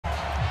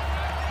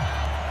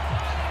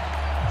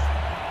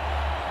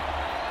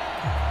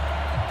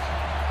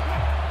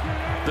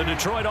The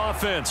Detroit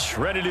offense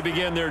ready to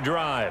begin their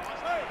drive.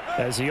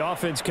 As the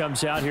offense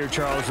comes out here,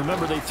 Charles,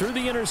 remember they threw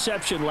the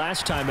interception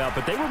last time out,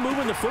 but they were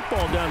moving the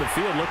football down the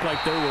field. Looked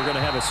like they were going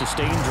to have a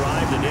sustained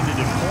drive that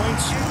ended in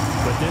points,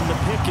 but then the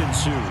pick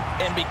ensued.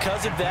 And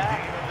because of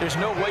that,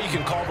 there's no way you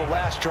can call the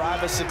last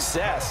drive a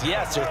success.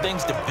 Yes, there are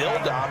things to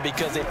build on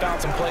because they found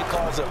some play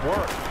calls that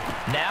work.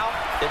 Now,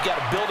 they've got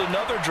to build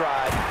another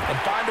drive and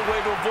find a way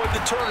to avoid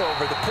the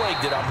turnover that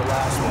plagued it on the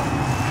last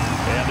one.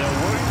 And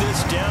they'll work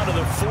this down to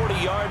the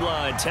 40-yard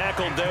line.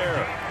 Tackled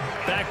there.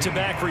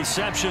 Back-to-back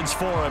receptions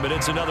for him, and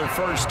it's another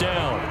first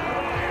down.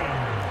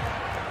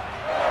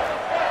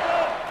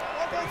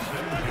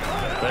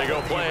 They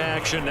go play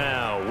action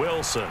now.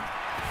 Wilson.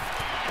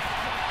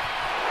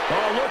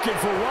 Oh, looking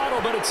for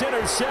Waddle, but it's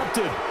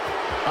intercepted.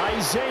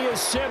 Isaiah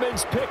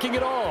Simmons picking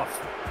it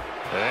off.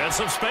 And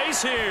some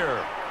space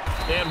here.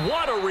 And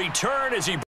what a return as he